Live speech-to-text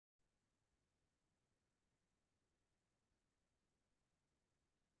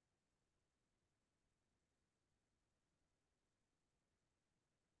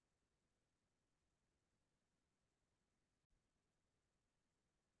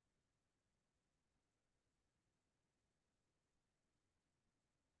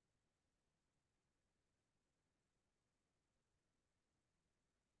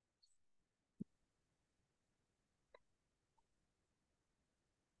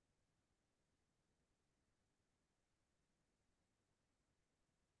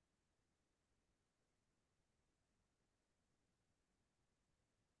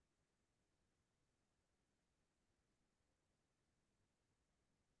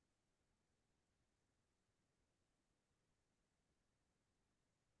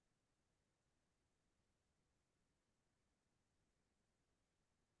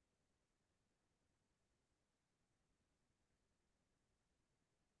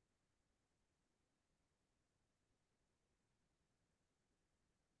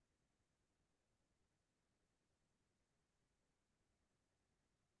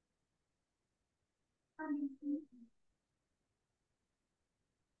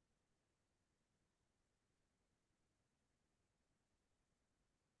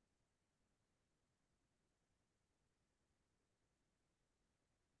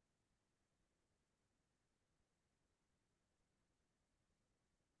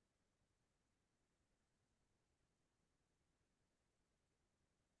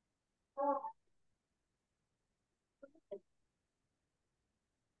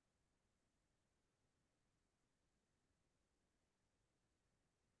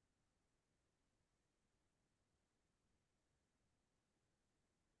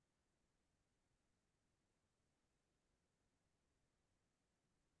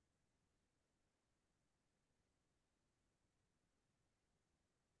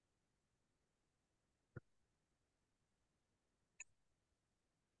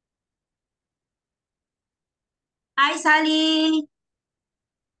Hi, Sally.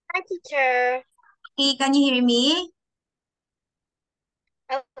 Hi, teacher. Hey, can you hear me?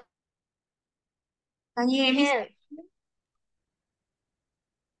 I Can you hear me? can.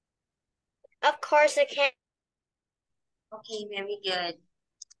 Of course I can. Okay, very good.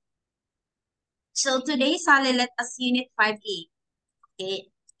 So today, Sally, let us unit 5A. Okay.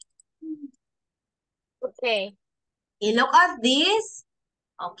 Okay. Okay, look at this.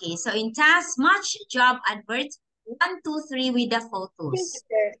 Okay, so in task, match job adverts 1, 2, 3 with the photos.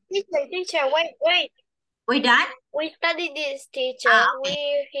 Teacher, wait. We're done? We studied this, Ah, teacher.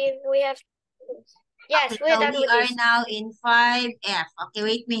 okay. We have. Okay, Yes, we're so done we with are this. now in 5F. Okay,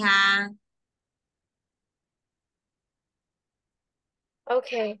 wait me, ha.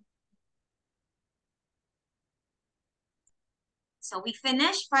 Okay. So we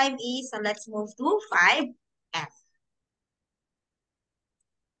finished 5E, so let's move to 5F.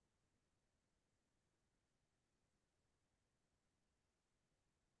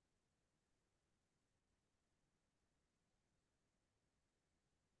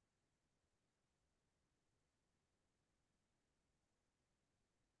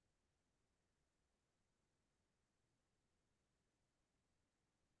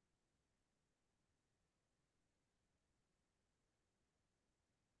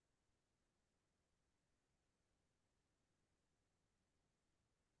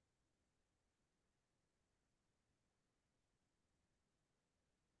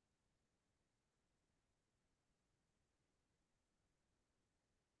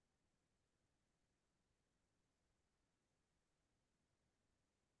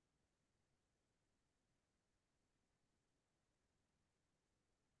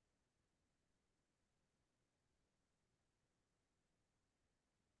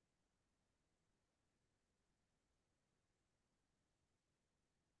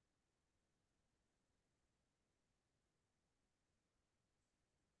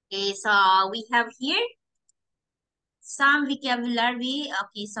 Okay, so we have here some vocabulary.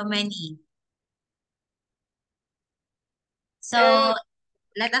 Okay, so many. So Um.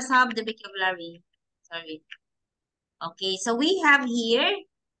 let us have the vocabulary. Sorry. Okay, so we have here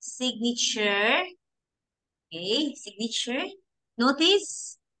signature. Okay, signature.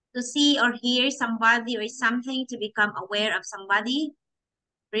 Notice to see or hear somebody or something, to become aware of somebody.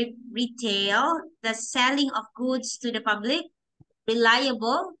 Retail, the selling of goods to the public.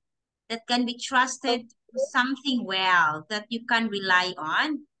 Reliable, that can be trusted to do something well, that you can rely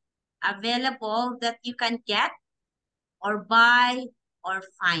on. Available, that you can get or buy or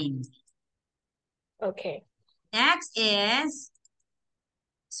find. Okay. Next is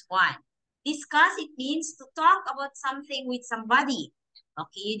this one. Discuss, it means to talk about something with somebody.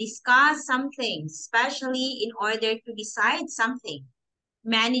 Okay, you discuss something, especially in order to decide something.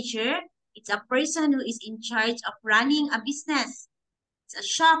 Manager, it's a person who is in charge of running a business. It's a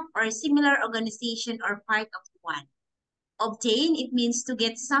shop or a similar organization or part of one. Obtain, it means to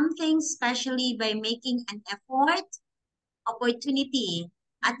get something, especially by making an effort. Opportunity,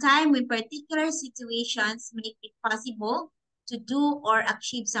 a time when particular situations make it possible to do or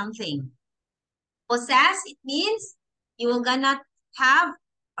achieve something. Possess, it means you will gonna have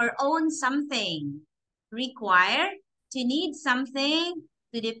or own something. Require, to need something,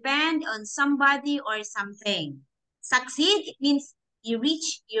 to depend on somebody or something. Succeed, it means you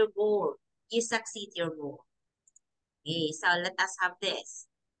reach your goal. You succeed your goal. Okay, so let us have this.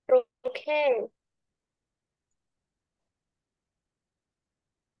 Okay.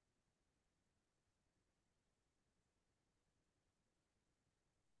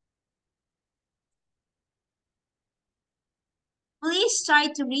 Please try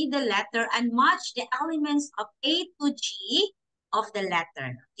to read the letter and match the elements of A to G of the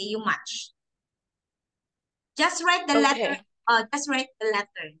letter. Okay, you match. Just write the letter. Okay. Just write the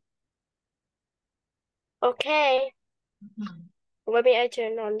letter. Okay. Mhm. Maybe I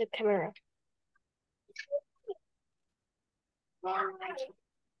turn on the camera.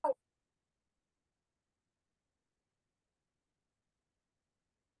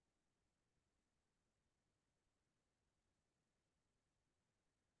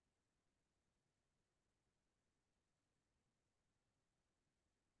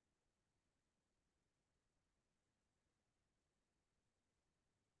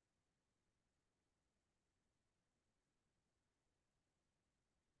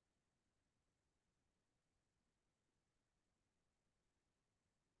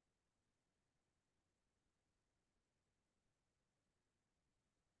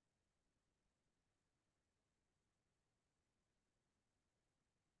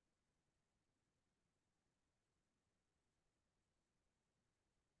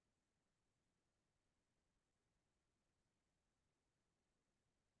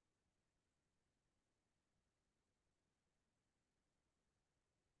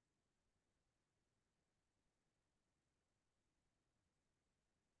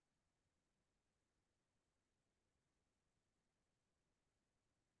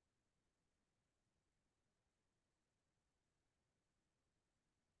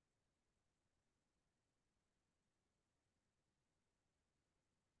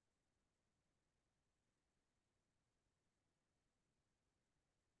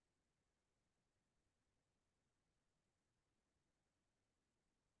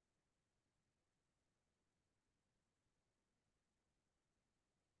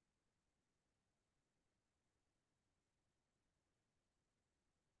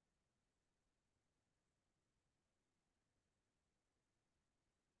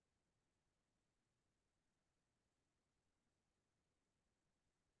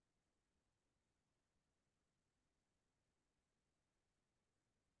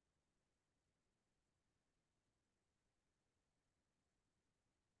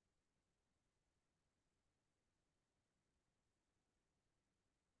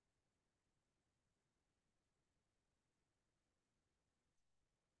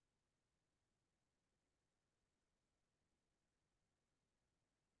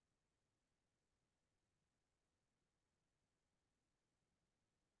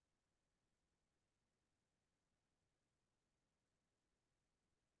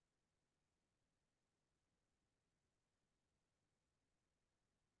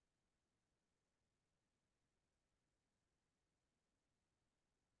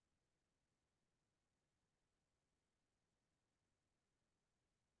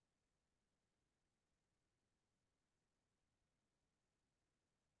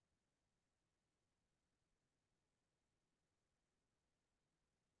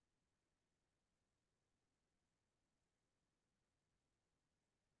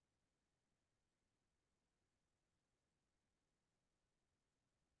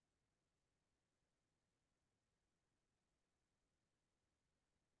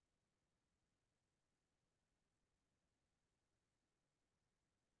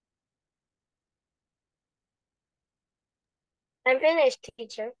 I'm finished,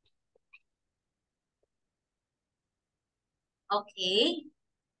 teacher. Okay.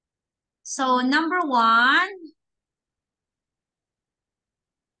 So number one,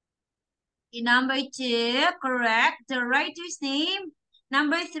 number two, correct. The writer's name.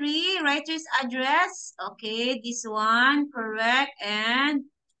 Number three, writer's address. Okay, this one, correct. And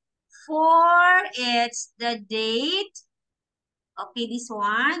four, it's the date. Okay, this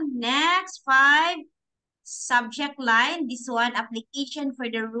one. Next, five, subject line. This one, application for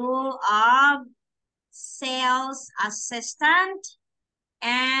the role of sales assistant.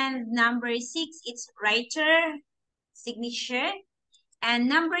 And number six, it's writer signature. And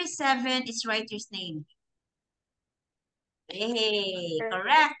number seven is writer's name. Hey,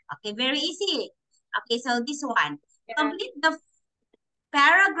 correct. Okay, very easy. Okay, so this one. Yeah. Complete the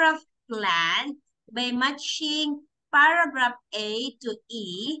paragraph plan by matching paragraph A to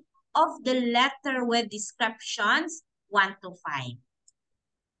E of the letter with descriptions 1 to 5.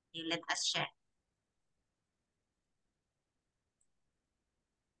 Okay, let us check.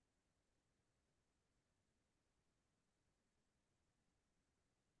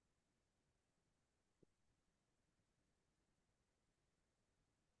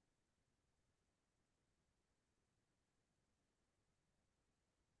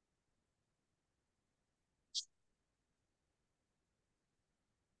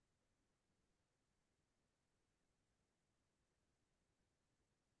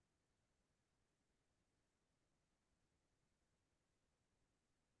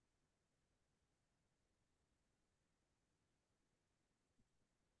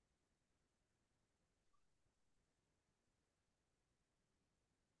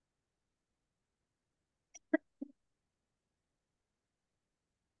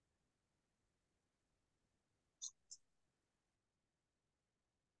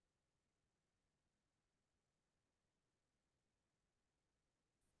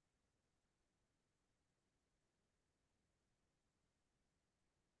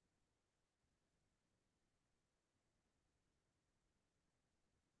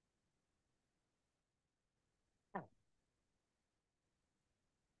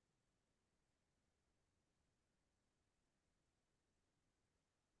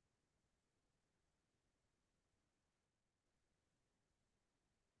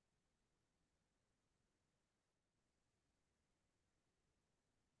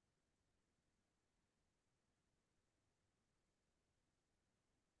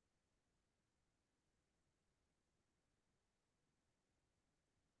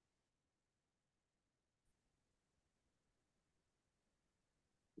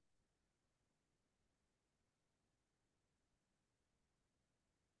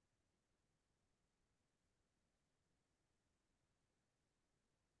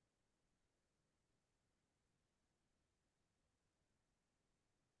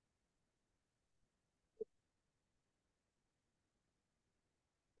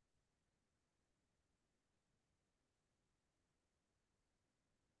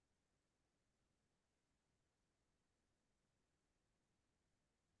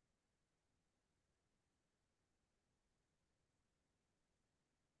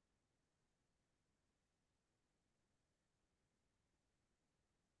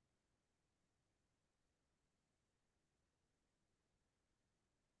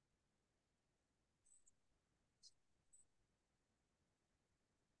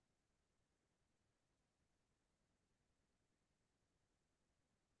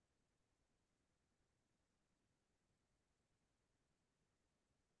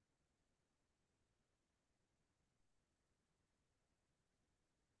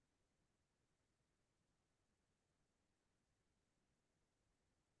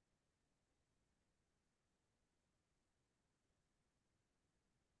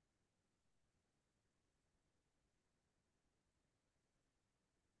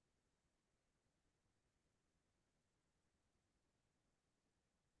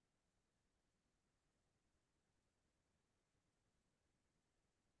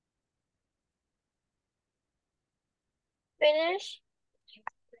 Finish.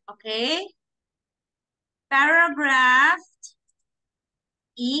 Okay. Paragraph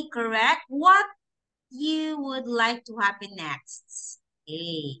E, correct. What you would like to happen next?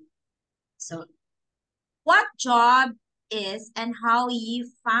 Okay. So what job is and how you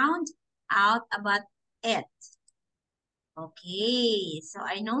found out about it? Okay, so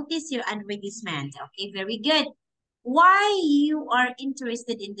I notice your advertisement. Okay, very good. Why you are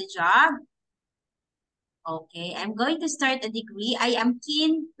interested in the job? Okay, I'm going to start a degree. I am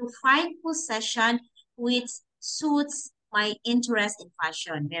keen to find possession which suits my interest in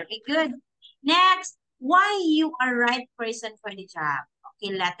fashion. Very good. Next, why you are right person for the job?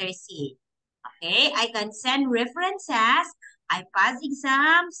 Okay, letter C. Okay, I can send references, I pass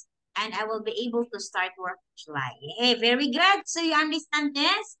exams, and I will be able to start work in July. Hey, very good. So you understand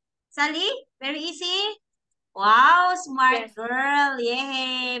this? Sally? Very easy? Wow, smart Yes. girl.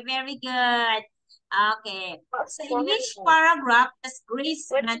 Yay, very good. Okay. What's So in one which more? paragraph does Grace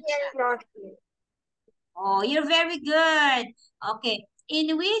What the mention? end not here? Oh, you're very good. Okay.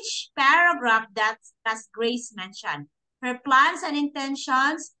 In which paragraph does Grace mention? Her plans and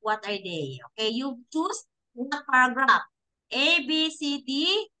intentions, what are they? Okay, you choose what paragraph? A, B, C,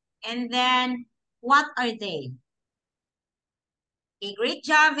 D, and then what are they? Okay, great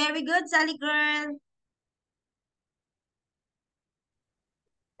job. Very good, Sally girl.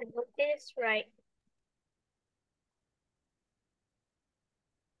 I hope this is right.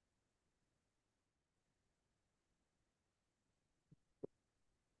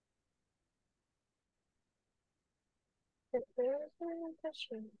 The first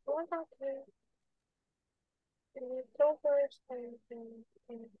impression. What about the October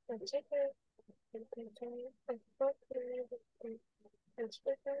and particular and contain a appropriate and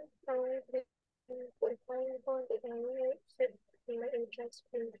speaker for the definable area fit in my interest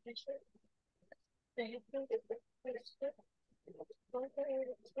in fashion. I have been the first step. One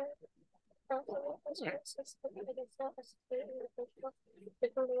area also experiences that it is not a state in the visual,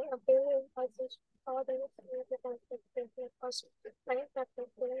 becoming a billion houses, all the significant different costs, like that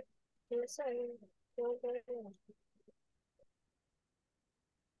the is a global.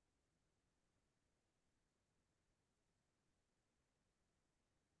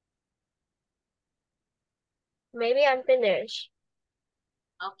 Maybe I'm finished.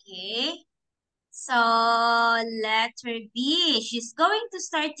 Okay. So letter B, she's going to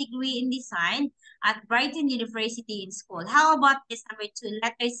start degree in design at Brighton University in school. How about this number two,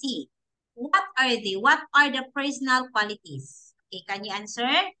 letter C? What are they? What are the personal qualities? Okay, can you answer?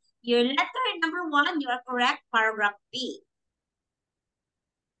 Your letter number one, you are correct. Paragraph B.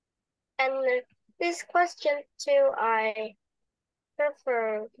 And this question too, I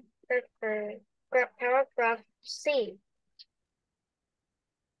prefer prefer paragraph C.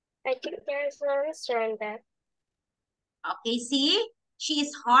 I think there is no answer on that. Okay, see, she is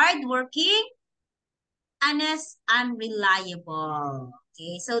hardworking, honest, and reliable.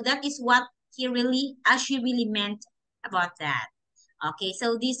 Okay, so that is what she really meant about that. Okay,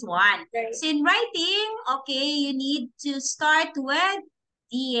 so this one. Right. So in writing, okay, you need to start with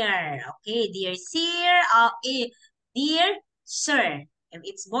dear. Okay, dear sir, dear sir, if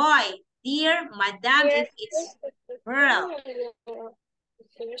it's boy. Dear madam, Yes. if it's girl.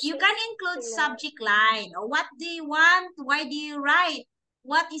 You can include subject line. Or what do you want? Why do you write?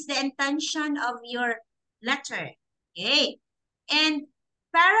 What is the intention of your letter? Okay. And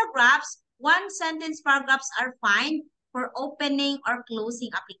paragraphs, one sentence paragraphs are fine for opening or closing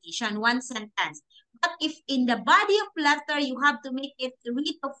application, one sentence. But if in the body of letter, you have to make it 3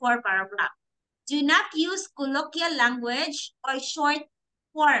 to 4 paragraphs. Do not use colloquial language or short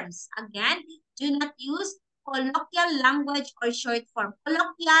forms. Again, do not use colloquial language or short form.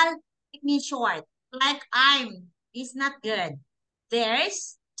 Colloquial, it means short. Like I'm, is not good.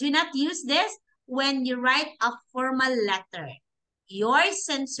 There's, do not use this when you write a formal letter. Yours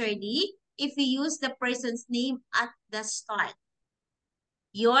sincerely, if you use the person's name at the start.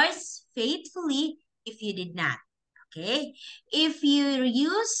 Yours faithfully, if you did not. Okay? If you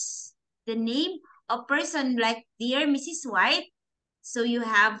use the name of person like dear Mrs. White, so you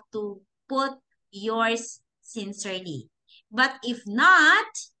have to put yours sincerely. But if not,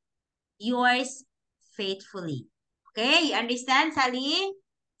 yours faithfully. Okay, you understand, Sally?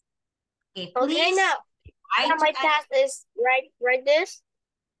 Okay, Okay, please, now I to my task is write this.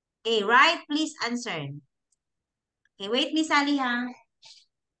 okay, right, please answer. Okay, wait, Miss Sally, ha?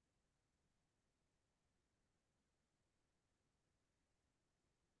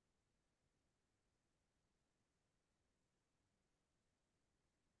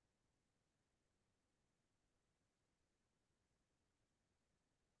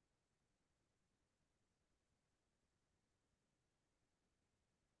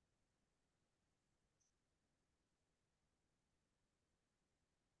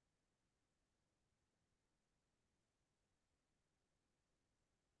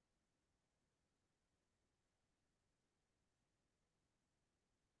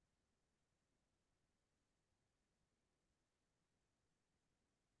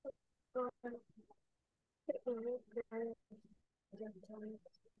 It only requires time.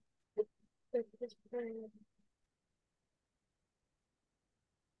 But this plan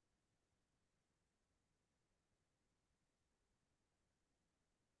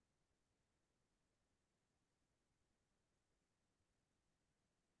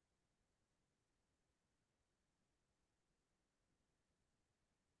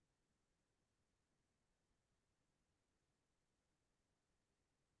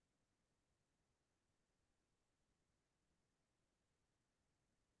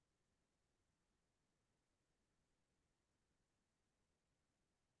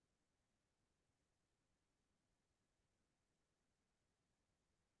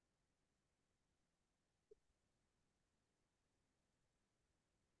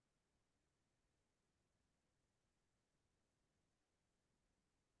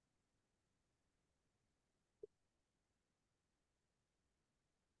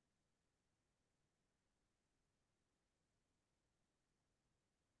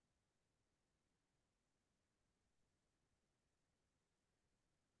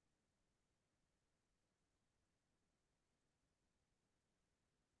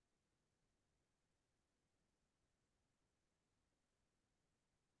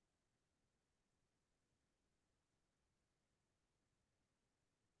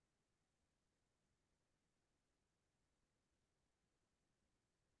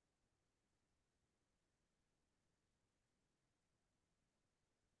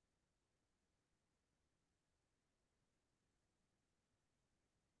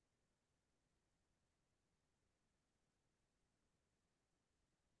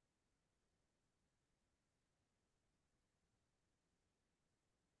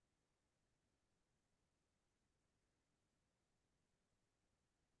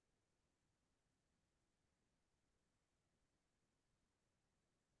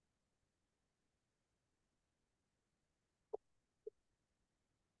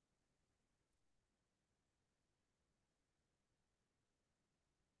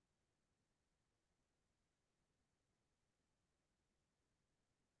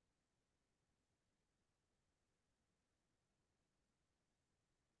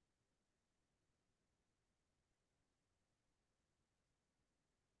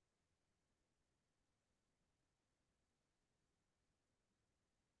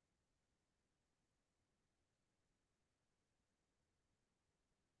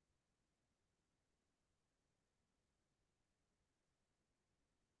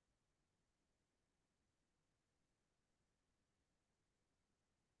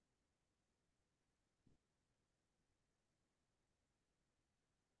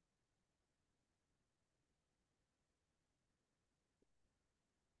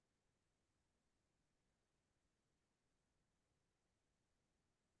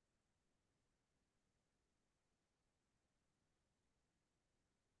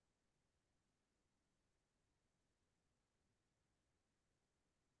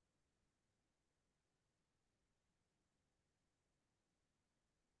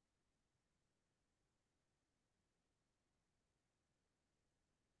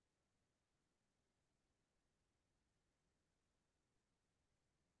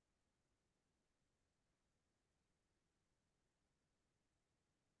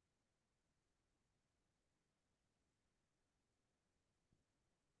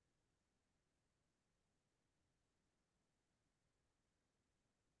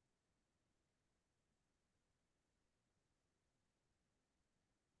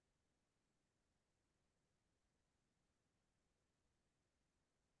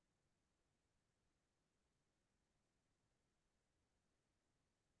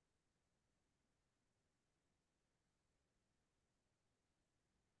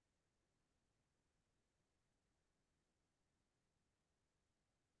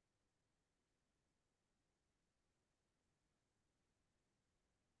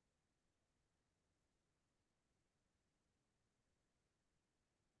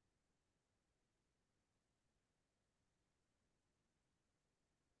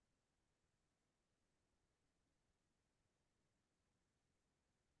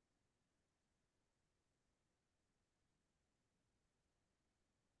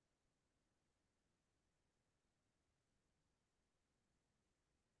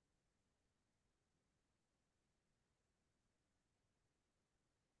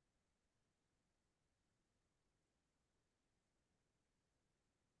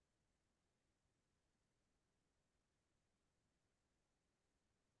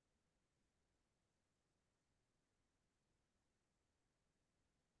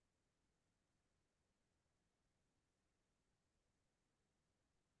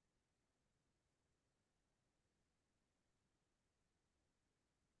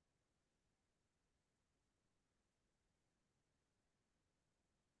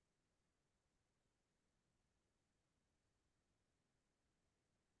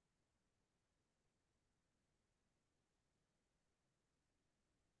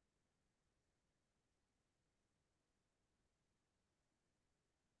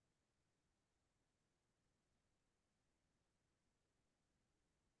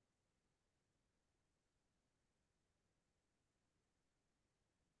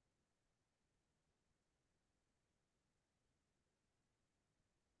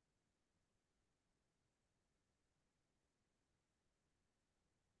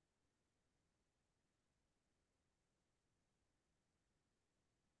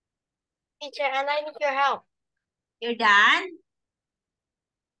Teacher, and I need your help. You're done?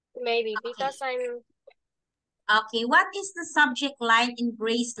 Maybe Okay. because I'm. Okay, what is the subject line in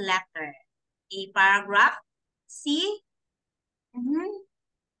Grace's letter? A paragraph. C.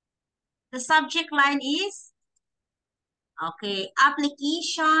 The subject line is, okay,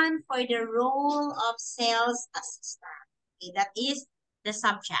 application for the role of sales assistant. Okay, that is the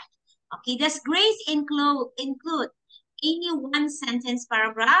subject. Okay, does Grace include any one sentence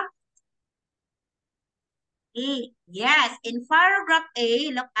paragraph? A. Yes, in paragraph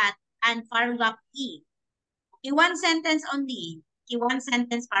A, look at, and paragraph E. Okay, one sentence only. Okay, one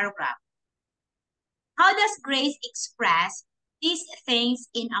sentence paragraph. How does Grace express these things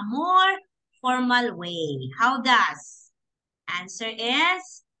in a more formal way? How does? Answer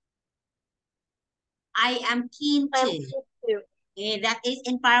is, I am keen I'm to. keen to. Okay, that is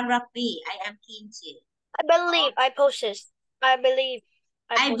in paragraph B. I am keen to. I believe I possess. I believe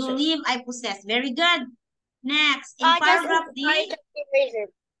I I possess. believe I possess. Very good. Next, in I paragraph just D, erase it.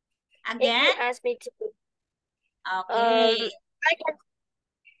 If you again. ask me to, Okay. I can.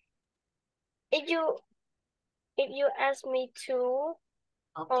 If you ask me to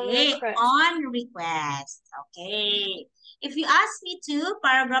on Okay, request. on request. Okay. If you ask me to,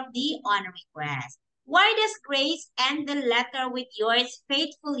 paragraph D, on request. Why does Grace end the letter with yours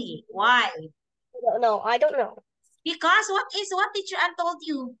faithfully? Why? I don't know. I don't know. Because what teacher Ann told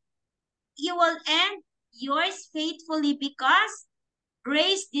you? You will end yours faithfully because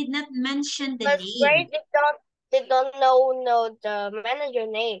Grace did not mention the But Grace name. did not know the manager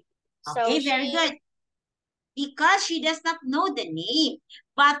name. So Okay, very good. Because she does not know the name.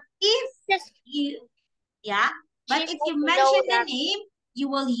 But if just you, yeah, but she if you just mention know the that name, you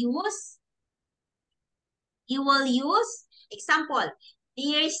will use example,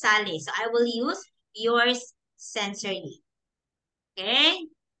 dear Sally. So I will use yours sincerely. Okay?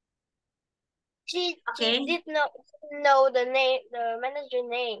 she Okay? did not know the manager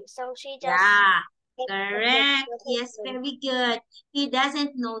name. So she just Yeah, the correct. Yes, name. very good. He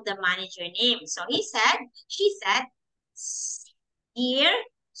doesn't know the manager name. So she said, dear,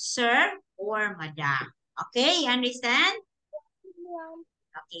 sir, or madam. Okay, you understand?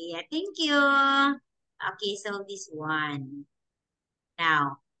 Okay, yeah, thank you. Okay, so this one.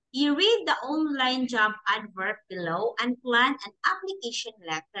 Now, you read the online job advert below and plan an application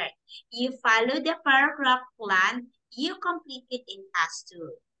letter. You follow the paragraph plan you completed in task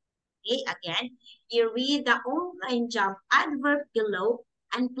 2. Okay, again, you read the online job advert below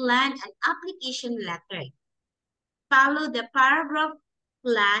and plan an application letter. Follow the paragraph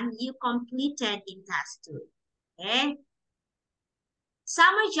plan you completed in task 2. Okay?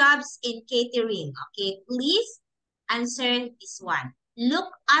 Summer jobs in catering. Okay, please answer this one.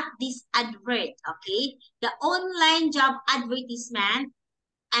 Look at this advert. Okay, the online job advertisement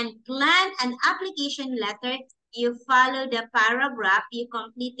and plan an application letter. You follow the paragraph you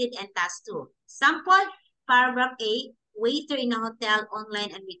completed and task 2. Sample, paragraph A, waiter in a hotel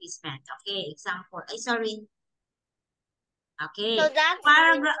online advertisement. Okay, example. Sorry. So Okay, that means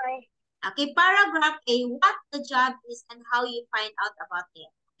paragraph. Okay, paragraph A, what the job is and how you find out about it.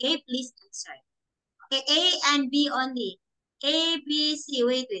 Okay, please answer. Okay, A and B only. A, B, C.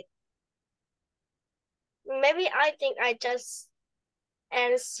 Wait. maybe I think I just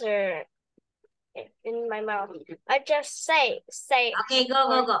answer it in my mouth. I just say Okay,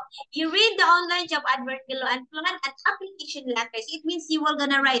 or go. You read the online job advert below and plan an application letters. It means you were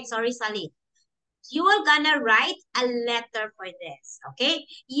gonna write, sorry, Sally. You are gonna write a letter for this, okay?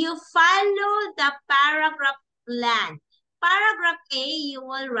 You follow the paragraph plan. Paragraph A, you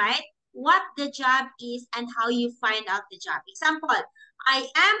will write what the job is and how you find out the job. Example, I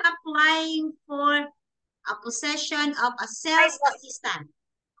am applying for a position of a I sales assistant.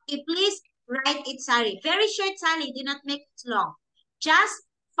 Okay, please write it, Sally. Very short, Sally. Do not make it long. Just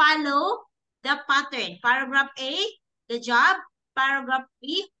follow the pattern. Paragraph A, the job. Paragraph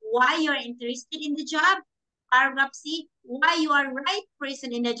B, why you're interested in the job. Paragraph C, why you are right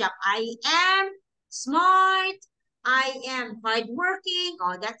person in the job. I am smart. I am hardworking.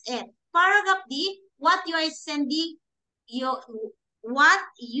 Oh, that's it. Paragraph D, what you are sending, you what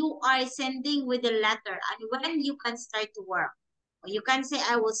you are sending with the letter and when you can start to work. Or you can say,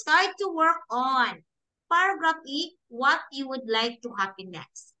 I will start to work on. Paragraph E, what you would like to happen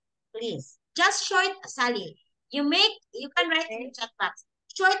next. Please. Just short, Sally. You can write in the okay. chat box.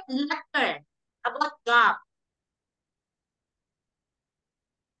 Short letter about job.